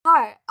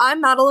Hi, I'm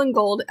Madeline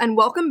Gold, and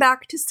welcome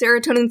back to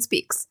Serotonin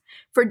Speaks.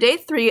 For day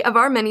 3 of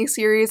our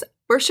mini-series,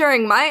 we're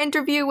sharing my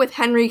interview with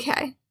Henry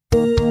Kay.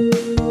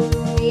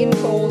 Main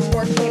goals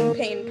or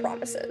campaign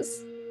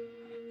promises.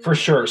 For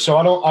sure.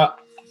 So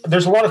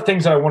there's a lot of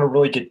things that I want to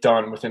really get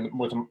done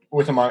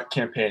within my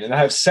campaign, and I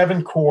have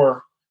seven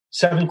core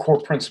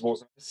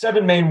principles. The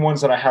 7 main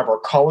ones that I have are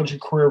college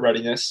and career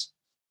readiness,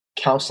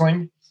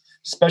 counseling,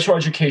 special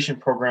education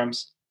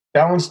programs,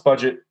 balanced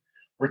budget,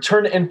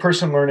 return to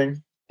in-person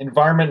learning,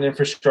 environment and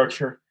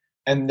infrastructure,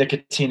 and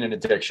nicotine and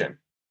addiction.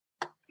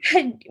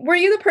 Were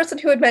you the person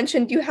who had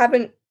mentioned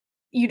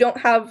you don't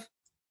have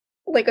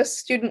like a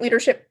student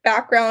leadership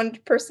background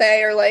per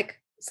se, or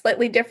like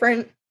slightly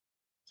different?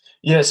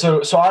 Yeah,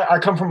 so I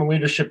come from a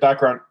leadership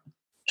background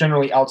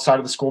generally outside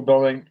of the school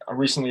building. I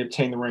recently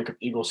obtained the rank of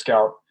Eagle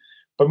Scout,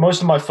 but most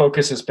of my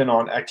focus has been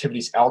on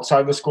activities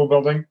outside the school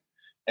building.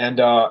 And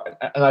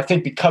I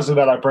think because of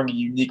that, I bring a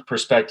unique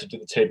perspective to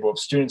the table of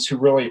students who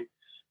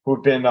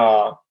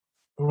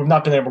have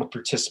not been able to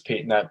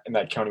participate in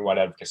that countywide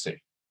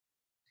advocacy.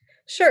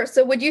 Sure.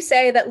 So would you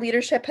say that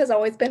leadership has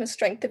always been a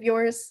strength of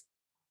yours?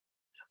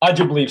 I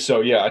do believe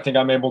so. Yeah, I think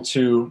I'm able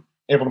to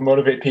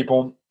motivate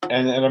people,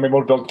 and I'm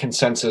able to build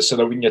consensus so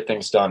that we can get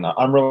things done.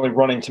 I'm really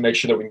running to make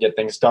sure that we can get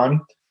things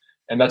done,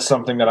 and that's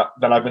something that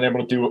I've been able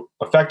to do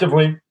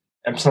effectively,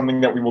 and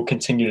something that we will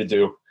continue to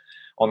do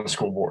on the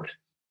school board.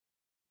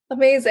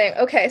 Amazing.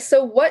 Okay,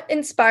 so what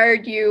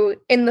inspired you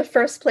in the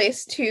first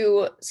place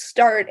to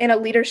start in a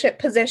leadership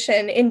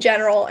position in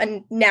general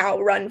and now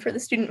run for the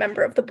student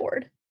member of the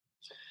board?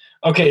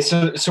 Okay,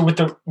 so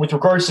with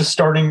regards to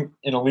starting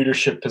in a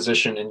leadership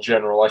position in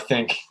general, I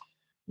think,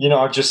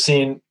 I've just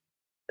seen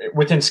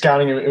within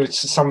scouting, it was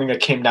something that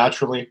came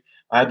naturally.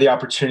 I had the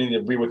opportunity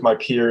to be with my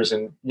peers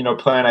and,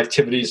 plan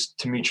activities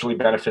to mutually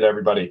benefit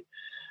everybody.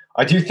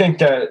 I do think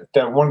that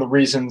one of the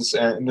reasons,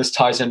 and this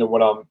ties into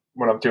what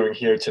I'm doing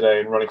here today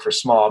and running for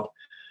SMOB,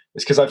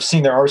 is because I've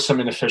seen there are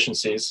some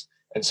inefficiencies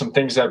and some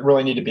things that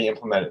really need to be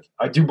implemented.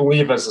 I do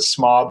believe as a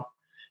SMOB,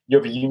 you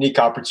have a unique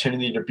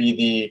opportunity to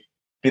be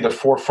the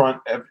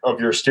forefront of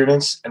your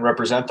students and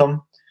represent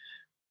them.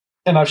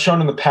 And I've shown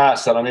in the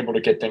past that I'm able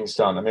to get things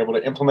done. I'm able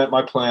to implement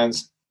my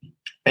plans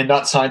and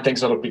not sign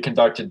things that will be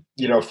conducted,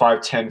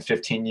 5, 10,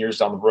 15 years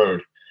down the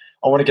road.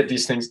 I want to get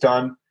these things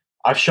done.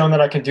 I've shown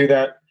that I can do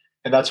that.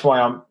 And that's why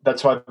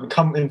I've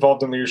become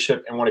involved in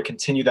leadership and want to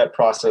continue that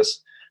process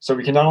so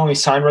we can not only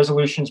sign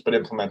resolutions, but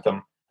implement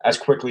them as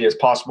quickly as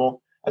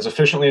possible, as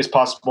efficiently as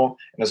possible,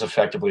 and as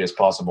effectively as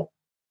possible.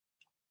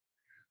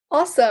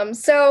 Awesome.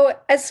 So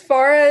as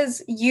far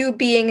as you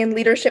being in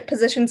leadership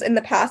positions in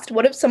the past,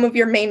 what have some of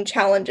your main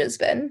challenges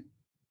been?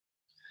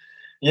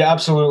 Yeah,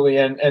 absolutely.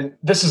 And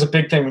this is a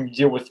big thing when you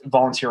deal with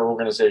volunteer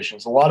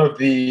organizations. A lot of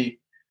the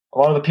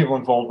people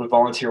involved with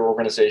volunteer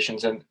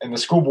organizations, and the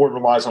school board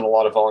relies on a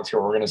lot of volunteer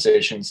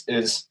organizations,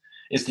 is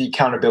the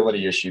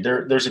accountability issue.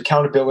 There's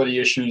accountability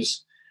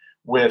issues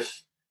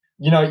with,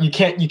 you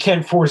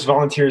can't force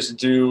volunteers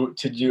to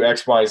do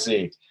X, Y,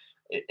 Z.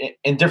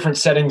 In different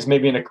settings,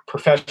 maybe in a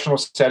professional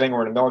setting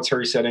or in a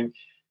military setting,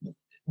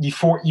 you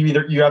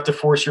have to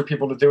force your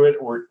people to do it,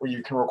 or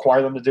you can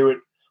require them to do it,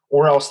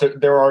 or else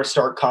there are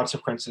stark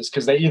consequences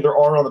because they either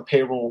are on the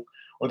payroll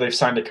or they've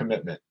signed a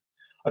commitment.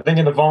 I think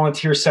in the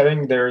volunteer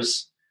setting,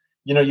 there's,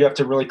 you have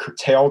to really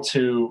curtail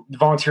to the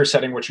volunteer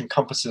setting, which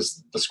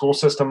encompasses the school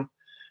system,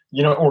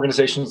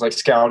 organizations like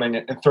scouting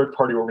and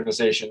third-party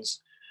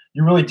organizations.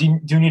 You really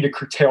do need to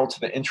curtail to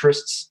the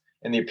interests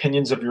and the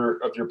opinions of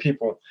your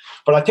people.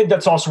 But I think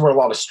that's also where a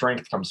lot of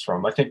strength comes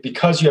from. I think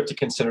because you have to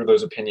consider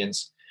those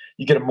opinions,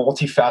 you get a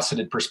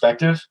multifaceted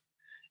perspective.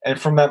 And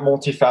from that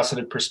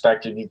multifaceted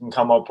perspective, you can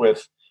come up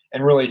with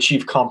and really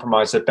achieve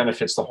compromise that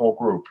benefits the whole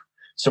group.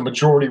 So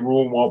majority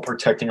rule while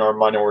protecting our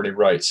minority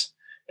rights.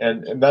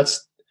 And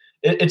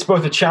it's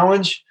both a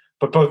challenge,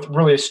 but both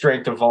really a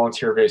strength of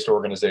volunteer-based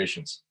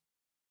organizations.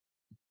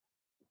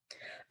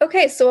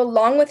 Okay, so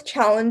along with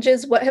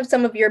challenges, what have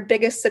some of your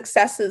biggest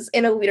successes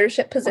in a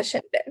leadership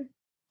position been?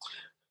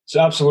 So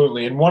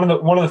absolutely. And one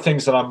of the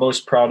things that I'm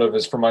most proud of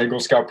is for my Eagle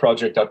Scout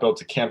project, I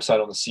built a campsite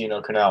on the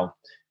C&O Canal.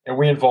 And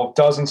we involved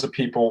dozens of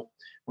people.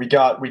 We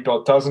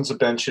built dozens of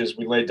benches.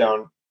 We laid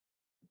down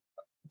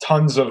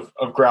tons of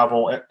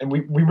gravel. And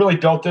we really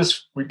built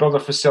this. We built a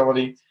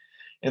facility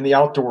in the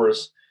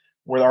outdoors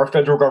where our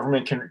federal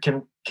government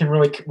can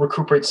really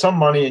recuperate some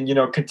money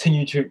and,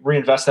 continue to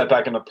reinvest that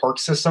back in the park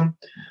system,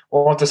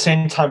 while at the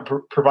same time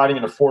providing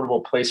an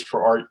affordable place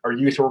for our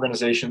youth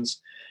organizations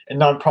and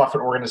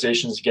nonprofit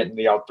organizations to get in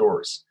the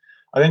outdoors.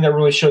 I think that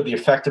really showed the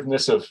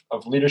effectiveness of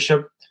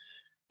leadership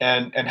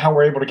and how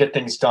we're able to get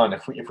things done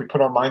if we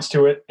put our minds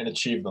to it and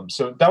achieve them.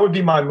 So that would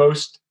be my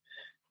most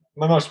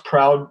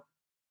proud,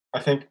 I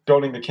think,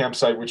 building the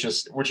campsite, which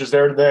is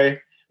there today.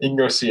 You can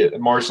go see it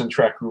at Marsden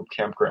Track Group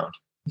Campground.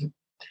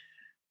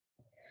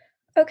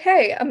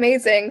 Okay,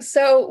 amazing.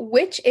 So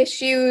which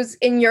issues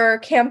in your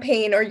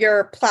campaign or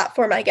your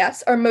platform, I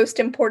guess, are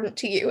most important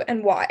to you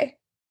and why?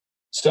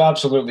 So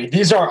absolutely.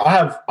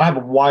 I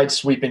have wide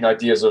sweeping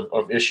ideas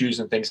of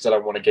issues and things that I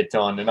want to get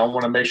done. And I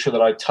want to make sure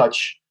that I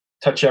touch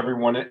touch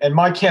everyone. And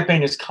my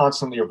campaign is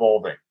constantly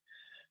evolving.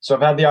 So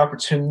I've had the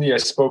opportunity. I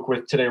spoke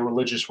with today a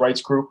religious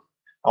rights group.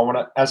 I want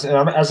to,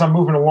 as I'm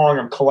moving along,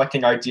 I'm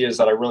collecting ideas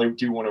that I really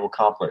do want to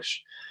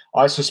accomplish.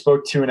 I also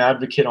spoke to an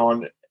advocate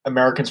on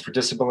Americans for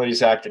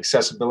Disabilities Act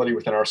accessibility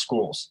within our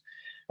schools.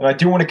 And I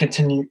do want to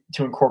continue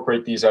to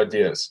incorporate these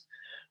ideas.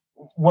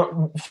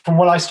 From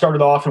what I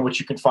started off, and which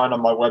you can find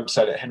on my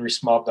website at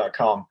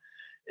henrysmob.com,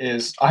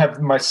 is I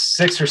have my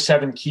 6 or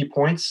 7 key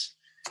points.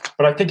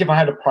 But I think if I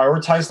had to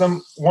prioritize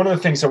them, one of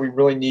the things that we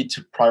really need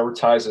to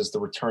prioritize is the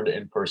return to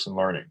in-person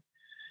learning.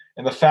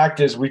 And the fact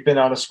is, we've been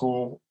out of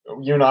school.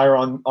 You and I are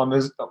on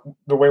this.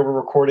 The way we're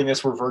recording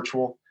this, we're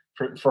virtual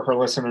for her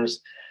listeners.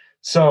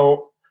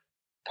 So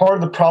part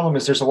of the problem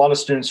is there's a lot of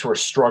students who are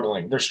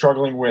struggling. They're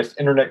struggling with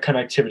internet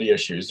connectivity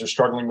issues. They're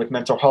struggling with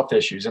mental health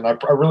issues. And I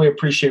really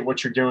appreciate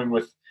what you're doing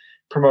with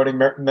promoting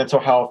mental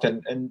health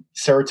and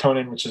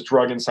serotonin, which is a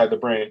drug inside the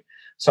brain.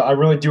 So I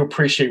really do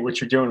appreciate what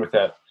you're doing with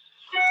that.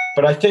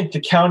 But I think the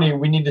county,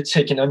 we need to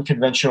take an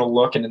unconventional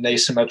look and an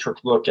asymmetric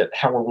look at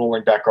how we're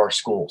rolling back our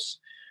schools.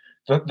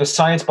 The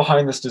science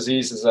behind this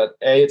disease is that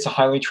A, it's a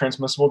highly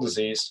transmissible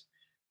disease,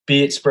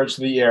 B, it spreads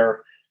through the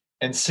air,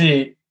 and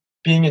C,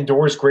 being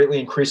indoors greatly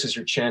increases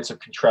your chance of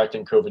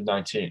contracting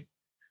COVID-19.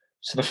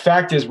 So the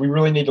fact is, we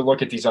really need to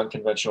look at these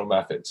unconventional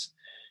methods.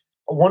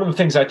 One of the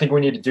things I think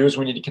we need to do is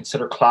we need to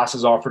consider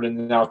classes offered in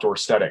an outdoor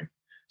setting.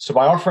 So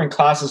by offering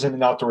classes in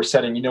an outdoor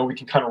setting, we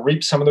can kind of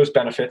reap some of those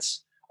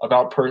benefits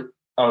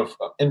of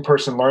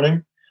in-person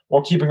learning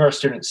while keeping our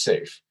students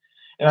safe.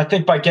 And I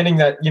think by getting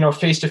that,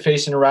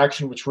 face-to-face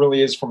interaction, which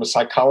really is from a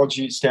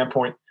psychology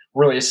standpoint,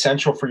 really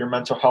essential for your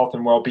mental health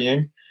and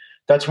well-being,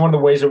 that's one of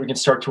the ways that we can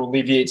start to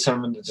alleviate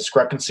some of the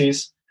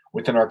discrepancies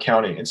within our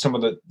county and some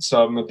of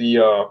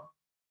the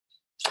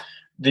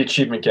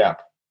achievement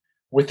gap.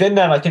 Within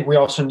that, I think we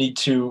also need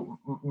to,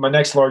 my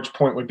next large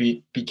point would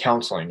be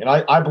counseling. And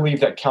I believe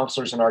that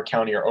counselors in our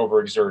county are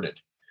overexerted.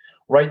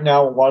 Right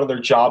now, a lot of their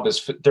job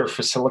is they're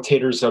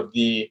facilitators of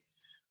the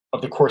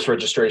course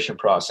registration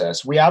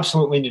process. We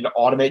absolutely need to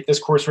automate this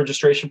course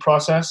registration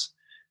process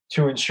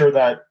to ensure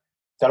that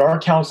our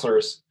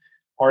counselors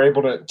are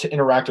able to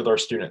interact with our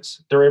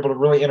students. They're able to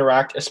really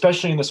interact,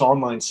 especially in this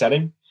online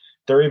setting.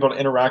 They're able to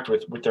interact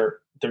with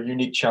their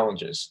unique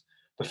challenges.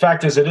 The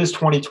fact is, it is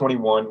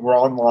 2021. We're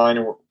online,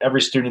 and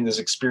every student is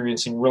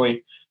experiencing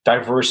really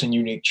diverse and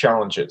unique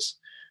challenges.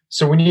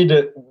 So we need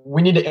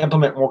to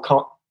implement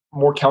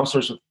more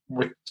counselors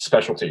with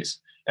specialties.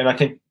 And I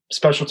think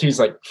specialties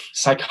like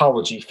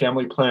psychology,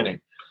 family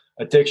planning,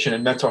 addiction,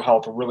 and mental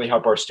health will really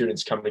help our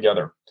students come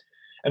together.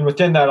 And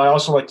within that, I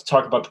also like to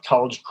talk about the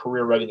college and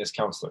career readiness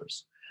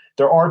counselors.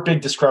 There are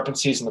big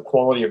discrepancies in the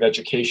quality of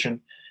education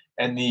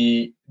and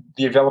the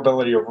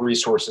availability of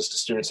resources to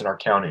students in our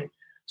county.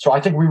 So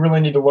I think we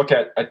really need to look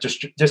at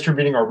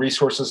distributing our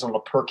resources on a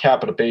per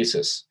capita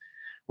basis.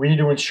 We need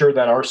to ensure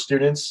that our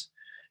students,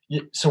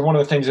 so one of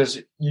the things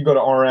is you go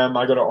to RM,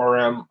 I go to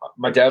RM.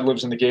 My dad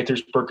lives in the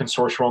Gaithersburg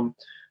Consortium.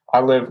 I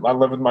live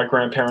with my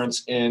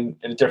grandparents in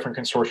a different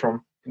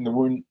consortium in the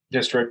Woon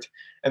district.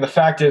 And the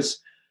fact is,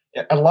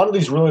 at a lot of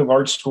these really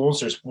large schools,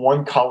 there's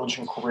one college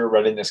and career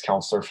readiness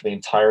counselor for the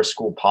entire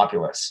school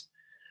populace.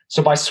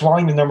 So by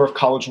swelling the number of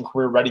college and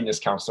career readiness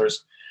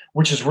counselors,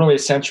 which is really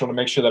essential to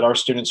make sure that our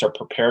students are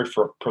prepared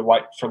for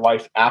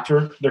life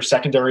after their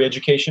secondary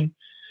education,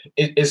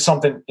 is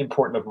something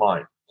important of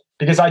mine.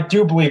 Because I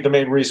do believe the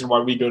main reason why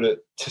we go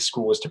to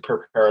school is to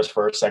prepare us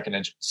for our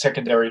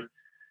secondary,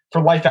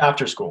 for life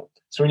after school.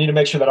 So we need to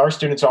make sure that our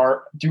students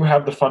do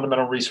have the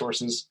fundamental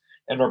resources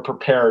and are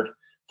prepared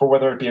for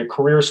whether it be a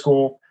career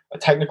school, a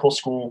technical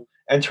school,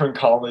 entering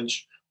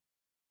college,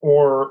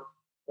 or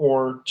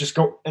just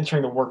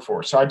entering the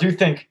workforce. So I do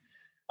think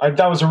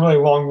that was a really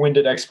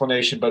long-winded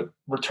explanation, but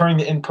returning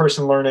to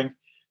in-person learning,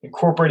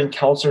 incorporating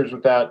counselors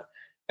with that,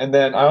 and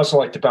then I also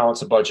like to balance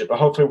the budget. But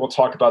hopefully we'll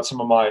talk about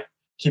some of my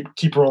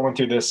keep rolling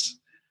through this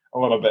a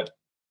little bit.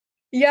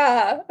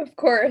 Yeah, of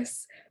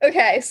course.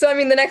 Okay, so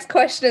the next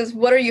question is,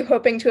 what are you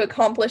hoping to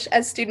accomplish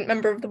as student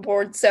member of the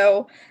board?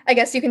 So I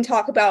guess you can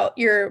talk about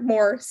your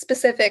more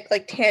specific,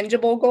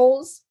 tangible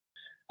goals.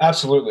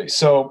 Absolutely.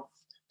 So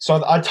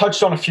I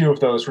touched on a few of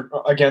those.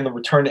 Again, the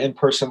return to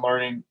in-person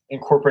learning,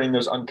 incorporating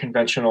those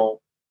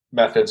unconventional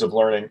methods of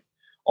learning.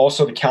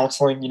 Also the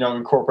counseling,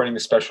 incorporating the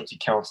specialty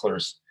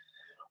counselors.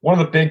 One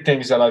of the big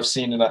things that I've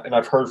seen and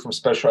I've heard from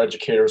special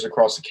educators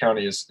across the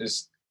county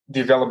is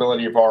the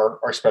availability of our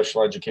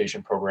special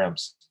education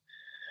programs.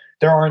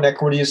 There are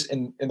inequities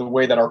in the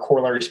way that our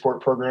corollary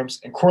sport programs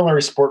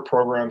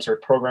are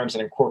programs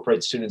that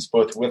incorporate students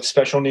both with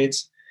special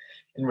needs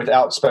and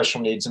without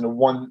special needs into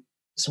one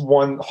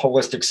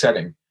holistic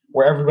setting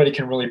where everybody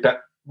can really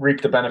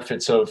reap the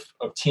benefits of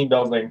team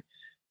building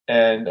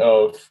and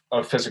of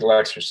physical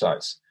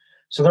exercise.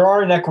 So there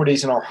are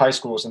inequities in our high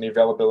schools in the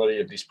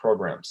availability of these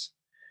programs.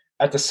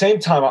 At the same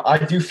time, I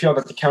do feel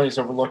that the county has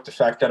overlooked the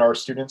fact that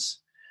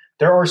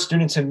there are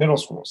students in middle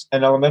schools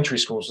and elementary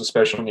schools with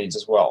special needs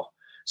as well.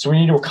 So we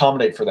need to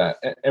accommodate for that.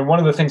 And one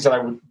of the things that I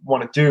would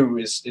want to do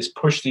is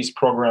push these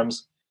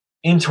programs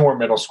into our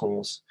middle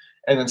schools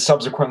and then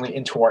subsequently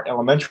into our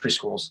elementary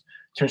schools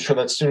to ensure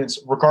that students,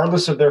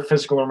 regardless of their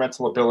physical or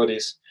mental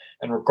abilities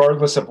and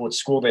regardless of what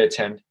school they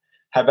attend,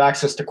 have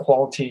access to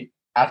quality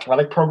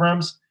athletic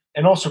programs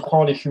and also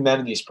quality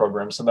humanities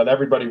programs, so that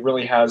everybody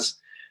really has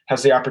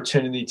the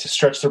opportunity to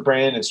stretch their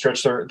brain and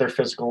stretch their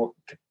physical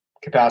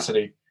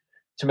capacity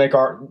to make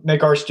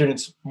our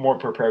students more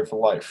prepared for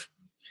life.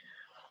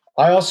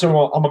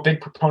 I'm a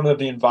big proponent of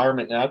the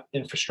environment and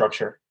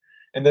infrastructure,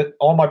 and that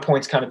all my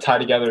points kind of tie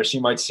together. So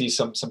you might see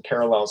some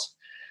parallels.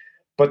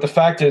 But the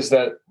fact is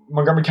that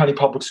Montgomery County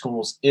Public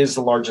Schools is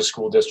the largest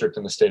school district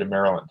in the state of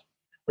Maryland.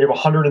 We have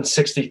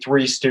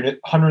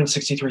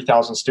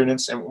 163,000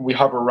 students, and we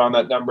hover around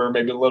that number,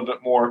 maybe a little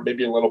bit more,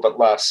 maybe a little bit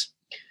less.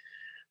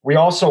 We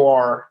also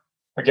are,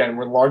 again,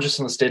 we're largest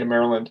in the state of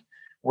Maryland.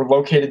 We're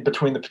located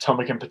between the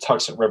Potomac and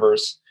Patuxent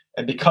rivers.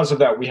 And because of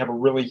that, we have a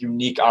really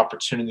unique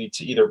opportunity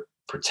to either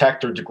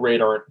protect or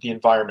degrade the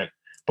environment,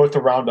 both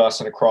around us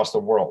and across the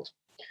world.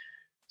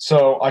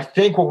 So I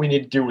think what we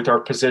need to do with our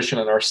position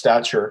and our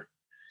stature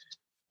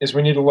is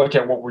we need to look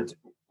at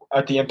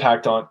at the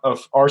impact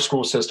of our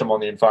school system on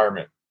the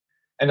environment.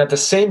 And at the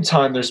same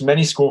time, there's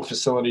many school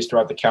facilities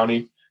throughout the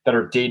county that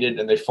are dated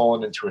and they've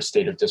fallen into a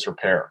state of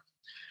disrepair.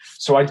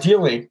 So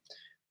ideally,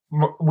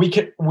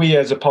 we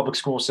as a public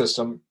school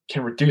system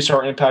can reduce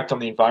our impact on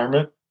the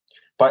environment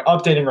by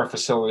updating our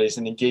facilities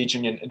and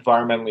engaging in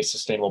environmentally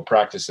sustainable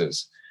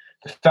practices.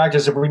 The fact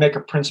is, if we make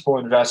a principal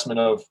investment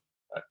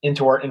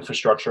into our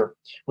infrastructure,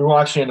 we will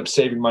actually end up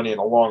saving money in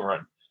the long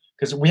run,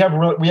 because we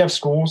have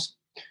schools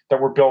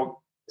that were built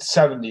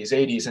 70s,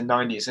 80s, and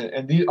 90s,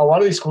 and a lot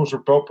of these schools were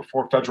built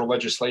before federal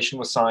legislation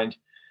was signed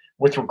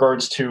with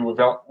regards to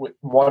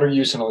water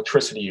use and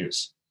electricity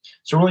use.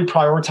 So really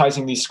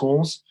prioritizing these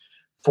schools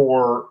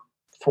for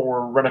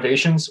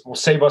renovations will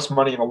save us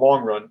money in the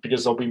long run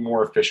because they'll be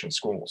more efficient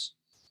schools.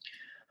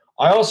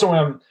 I also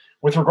am,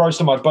 with regards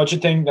to my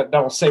budget thing, that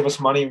will save us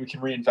money. We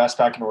can reinvest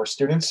back into our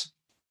students.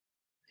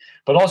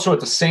 But also at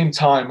the same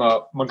time,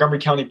 Montgomery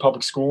County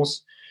Public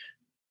Schools,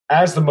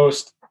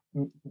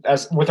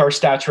 with our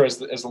stature as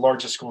the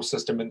largest school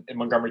system in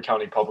Montgomery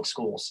County Public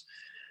Schools,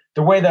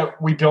 the way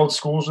that we build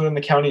schools within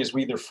the county is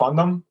we either fund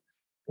them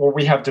or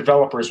we have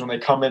developers when they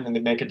come in and they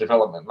make a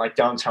development like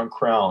Downtown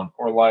Crown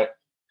or like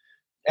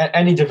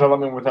any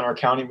development within our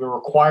county. We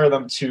require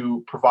them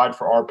to provide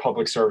for our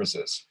public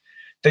services.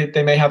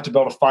 They may have to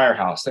build a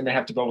firehouse. They may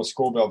have to build a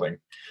school building.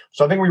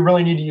 So I think we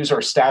really need to use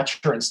our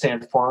stature and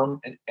stand firm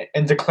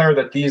and declare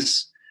that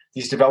these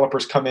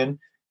developers come in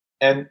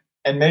and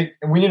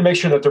we need to make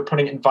sure that they're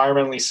putting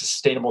environmentally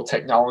sustainable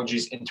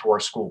technologies into our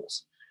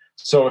schools.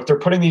 So if they're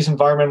putting these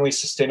environmentally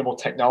sustainable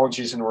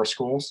technologies into our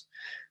schools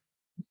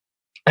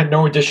at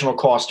no additional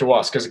cost to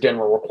us, because again,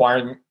 we're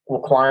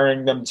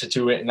requiring them to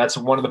do it, and that's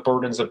one of the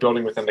burdens of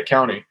building within the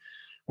county.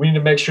 We need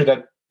to make sure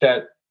that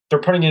they're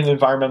putting in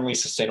environmentally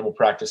sustainable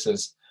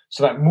practices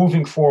so that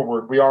moving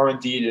forward, we are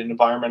indeed an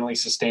environmentally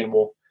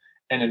sustainable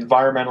and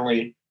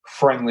environmentally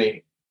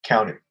friendly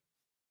county.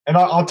 And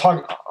I'll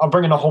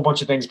bring in a whole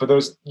bunch of things, but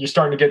those, you're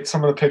starting to get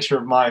some of the picture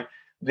of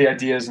the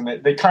ideas,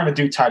 and they kind of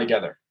do tie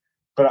together.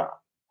 But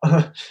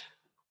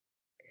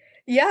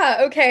yeah,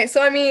 okay.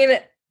 So I mean,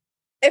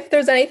 if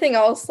there's anything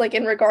else like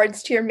in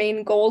regards to your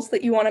main goals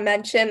that you want to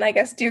mention, I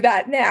guess do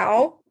that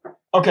now.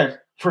 Okay,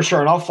 for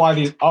sure. And I'll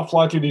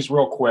fly through these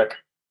real quick.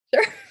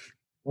 Sure.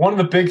 One of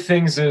the big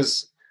things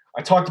is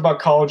I talked about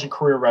college and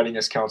career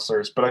readiness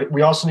counselors, but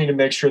we also need to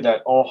make sure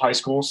that all high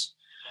schools,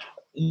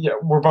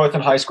 we're both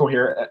in high school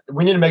here,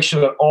 we need to make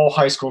sure that all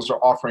high schools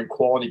are offering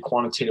quality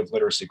quantitative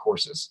literacy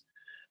courses.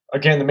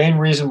 Again, the main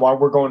reason why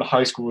we're going to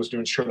high school is to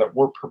ensure that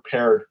we're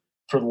prepared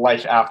for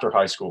life after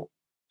high school.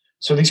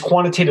 So these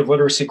quantitative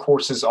literacy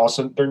courses,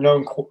 also they're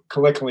known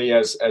colloquially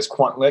as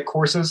Quant Lit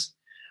courses.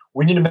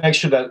 We need to make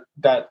sure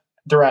that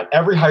they're at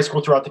every high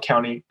school throughout the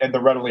county and they're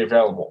readily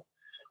available.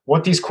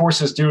 What these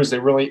courses do is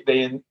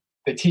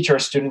they teach our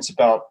students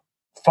about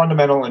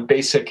fundamental and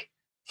basic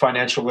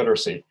financial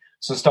literacy.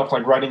 So stuff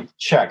like writing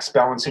checks,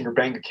 balancing your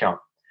bank account.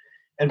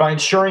 And by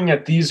ensuring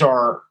that these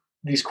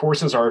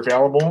courses are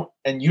available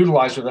and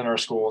utilized within our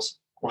schools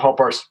will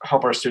help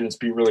our students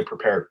be really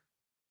prepared.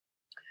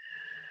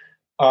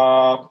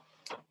 I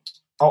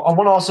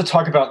want to also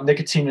talk about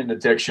nicotine and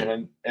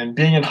addiction, and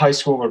being in high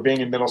school or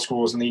being in middle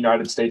schools in the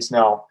United States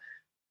now,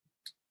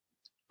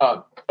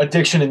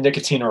 addiction and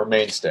nicotine are a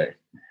mainstay.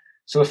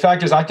 So the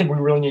fact is, I think we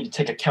really need to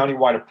take a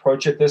countywide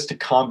approach at this to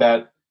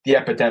combat the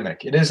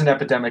epidemic. It is an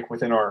epidemic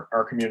within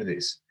our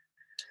communities.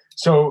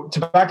 So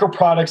tobacco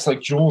products like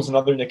Juuls and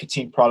other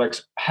nicotine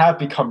products have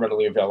become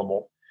readily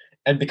available.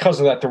 And because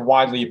of that, they're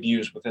widely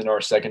abused within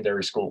our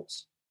secondary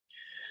schools.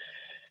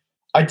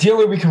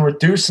 Ideally, we can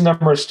reduce the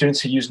number of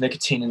students who use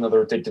nicotine and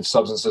other addictive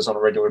substances on a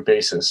regular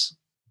basis,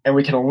 and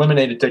we can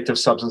eliminate addictive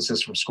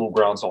substances from school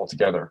grounds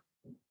altogether.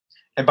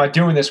 And by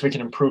doing this, we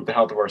can improve the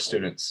health of our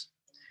students.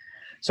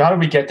 So how do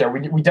we get there?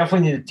 We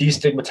definitely need to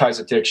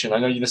destigmatize addiction. I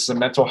know this is a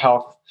mental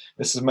health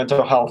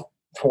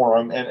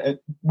forum, and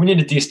we need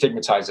to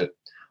destigmatize it.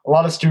 A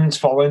lot of students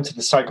fall into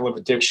the cycle of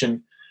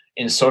addiction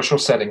in social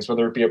settings,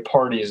 whether it be at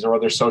parties or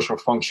other social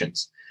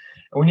functions.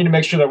 and we need to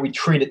make sure that we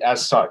treat it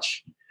as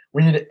such.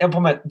 We need to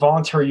implement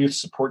voluntary youth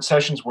support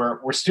sessions where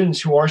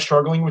students who are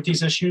struggling with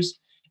these issues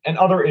and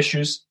other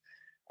issues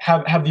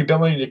have the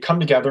ability to come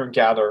together and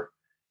gather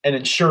and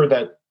ensure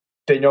that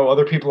they know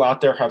other people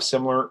out there have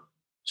similar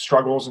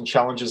struggles and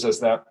challenges as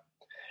that,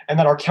 and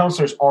that our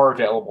counselors are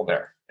available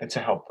there and to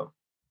help them.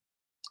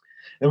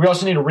 And we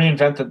also need to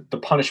reinvent the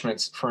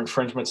punishments for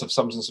infringements of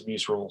substance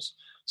abuse rules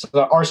so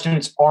that our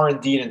students are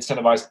indeed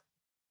incentivized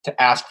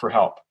to ask for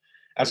help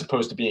as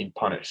opposed to being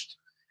punished.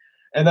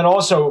 And then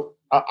also,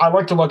 I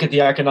like to look at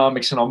the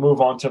economics, and I'll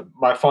move on to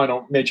my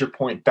final major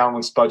point,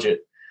 balanced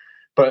budget.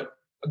 But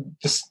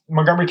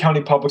Montgomery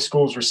County Public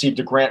Schools received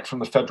a grant from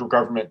the federal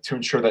government to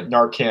ensure that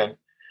Narcan,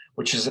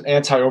 which is an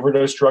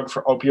anti-overdose drug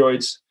for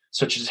opioids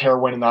such as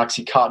heroin and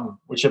Oxycontin,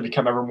 which have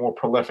become ever more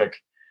prolific,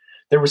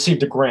 they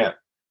received a grant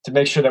to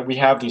make sure that we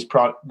have this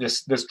drug,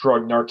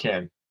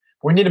 Narcan.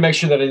 We need to make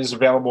sure that it is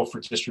available for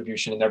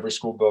distribution in every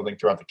school building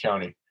throughout the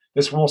county.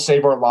 This will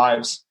save our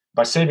lives.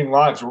 By saving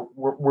lives,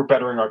 we're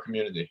bettering our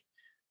community.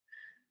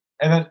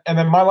 And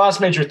then my last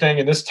major thing,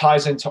 and this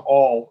ties into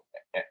all,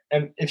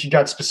 and if you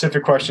got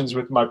specific questions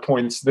with my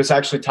points, this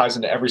actually ties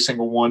into every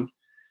single one,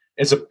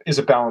 is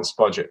a balanced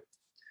budget.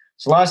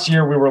 So last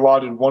year we were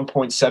allotted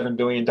 $1.7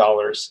 billion.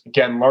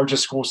 Again,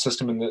 largest school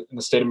system in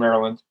the state of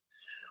Maryland.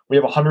 We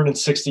have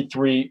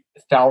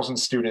 163,000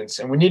 students,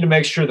 and we need to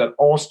make sure that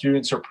all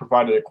students are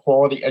provided a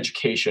quality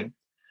education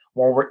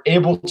while we're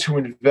able to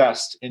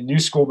invest in new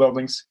school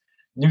buildings,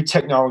 new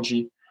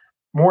technology,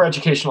 more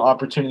educational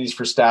opportunities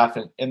for staff,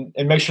 and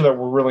make sure that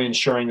we're really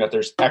ensuring that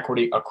there's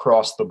equity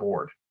across the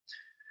board.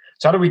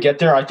 So how do we get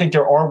there? I think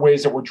there are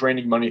ways that we're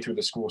draining money through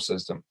the school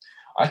system.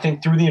 I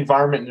think through the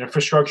environment and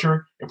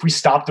infrastructure, if we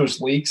stop those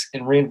leaks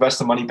and reinvest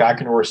the money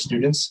back into our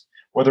students,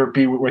 whether it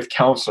be with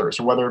counselors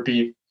or whether it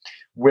be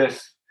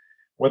in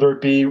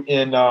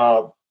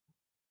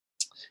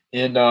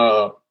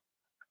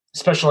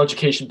special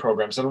education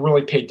programs, that'll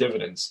really pay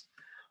dividends.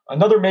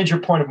 Another major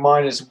point of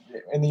mine is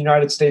in the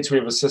United States, we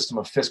have a system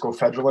of fiscal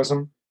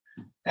federalism,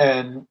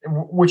 and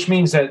which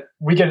means that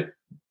we get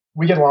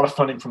a lot of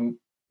funding from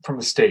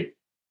the state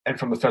and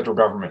from the federal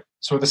government.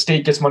 So the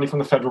state gets money from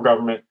the federal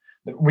government,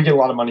 we get a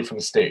lot of money from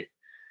the state.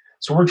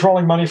 So we're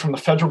drawing money from the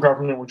federal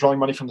government, we're drawing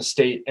money from the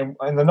state, and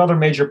another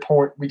major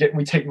point,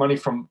 we take money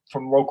from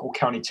local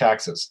county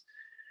taxes.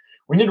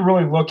 We need to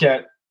really look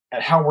at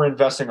how we're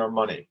investing our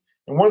money.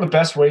 And one of the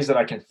best ways that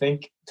I can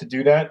think to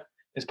do that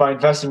is by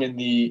investing in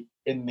the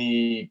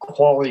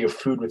quality of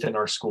food within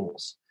our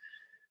schools.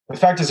 The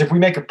fact is, if we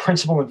make a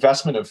principal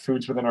investment of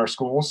foods within our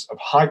schools, of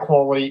high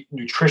quality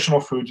nutritional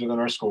foods within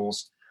our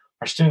schools,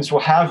 our students will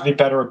have the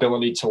better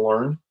ability to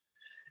learn.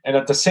 And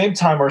at the same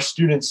time, our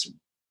students,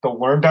 they'll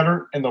learn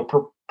better and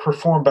they'll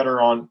perform better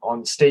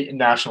on state and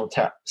national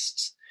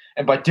tests.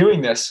 And by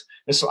doing this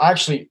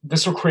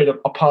will create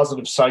a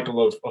positive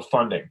cycle of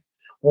funding.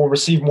 We'll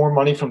receive more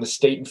money from the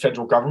state and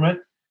federal government,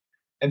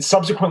 and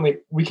subsequently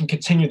we can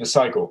continue the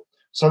cycle.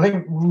 So I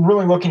think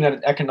really looking at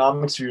an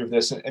economics view of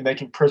this and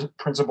making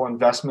principal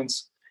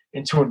investments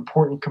into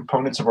important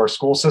components of our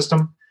school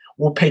system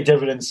will pay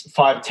dividends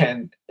 5,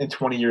 10, and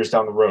 20 years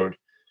down the road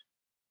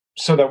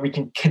so that we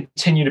can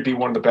continue to be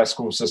one of the best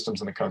school systems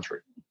in the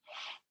country.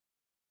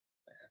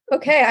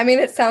 Okay, I mean,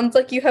 it sounds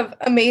like you have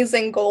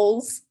amazing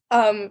goals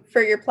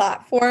for your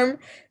platform.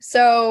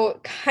 So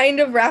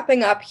kind of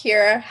wrapping up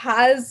here,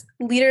 has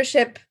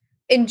leadership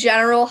in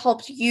general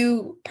helped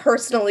you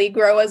personally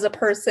grow as a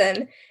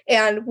person?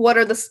 And what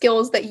are the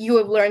skills that you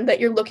have learned that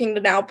you're looking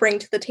to now bring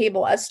to the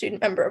table as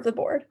student member of the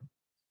board?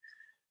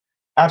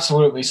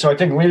 Absolutely. So I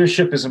think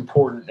leadership is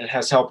important. It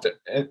has helped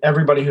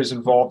everybody who's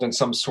involved in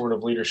some sort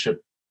of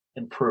leadership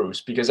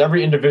improves, because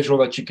every individual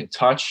that you can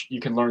touch, you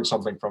can learn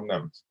something from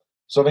them.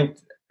 So I think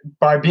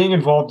by being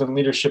involved in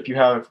leadership, you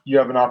have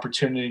an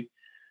opportunity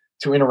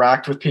to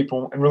interact with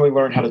people and really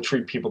learn how to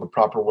treat people the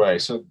proper way.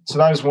 So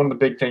that is one of the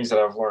big things that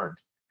I've learned.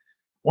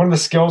 One of the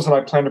skills that I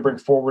plan to bring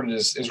forward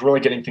is really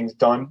getting things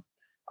done.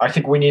 I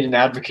think we need an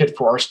advocate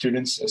for our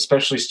students,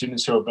 especially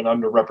students who have been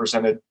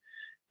underrepresented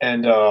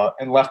and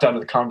left out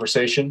of the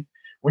conversation.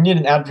 We need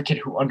an advocate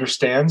who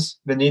understands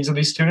the needs of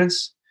these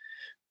students,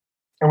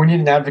 and we need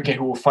an advocate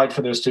who will fight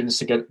for those students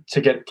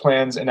to get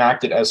plans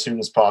enacted as soon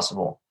as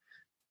possible.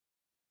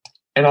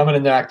 And I'm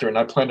an enactor, and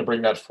I plan to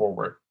bring that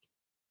forward.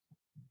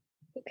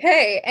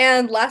 Okay,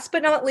 and last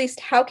but not least,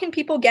 how can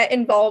people get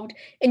involved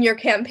in your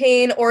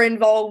campaign or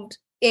involved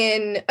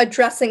in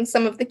addressing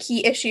some of the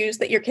key issues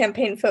that your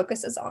campaign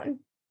focuses on?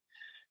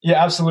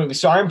 Yeah, absolutely.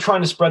 So I'm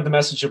trying to spread the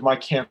message of my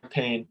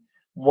campaign.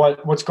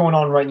 What's going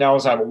on right now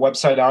is I have a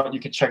website out. You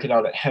can check it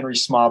out at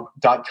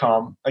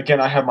henrysmob.com.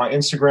 Again, I have my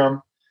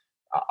Instagram.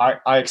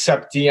 I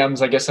accept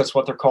DMs. I guess that's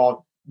what they're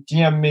called.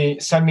 DM me,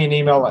 send me an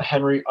email at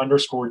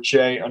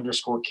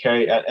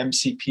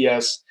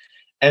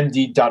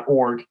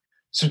henry_j_k@mcpsmd.org.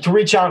 So to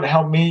reach out and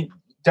help me,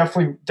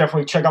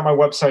 definitely check out my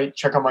website,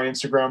 check out my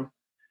Instagram,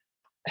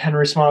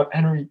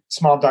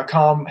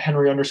 henrysmob.com,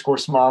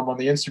 henry_smob on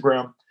the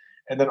Instagram.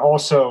 And then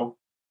also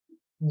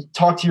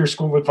talk to your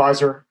school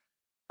advisor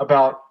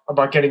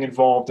about getting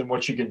involved and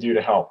what you can do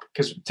to help,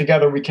 because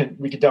together we can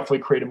definitely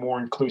create a more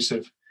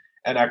inclusive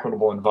and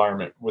equitable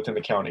environment within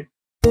the county.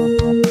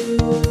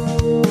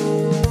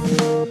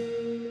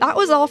 That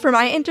was all for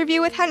my interview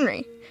with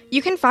Henry.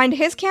 You can find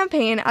his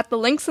campaign at the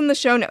links in the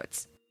show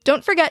notes.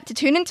 Don't forget to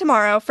tune in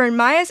tomorrow for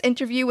Maya's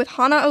interview with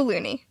Hana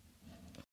Oluni.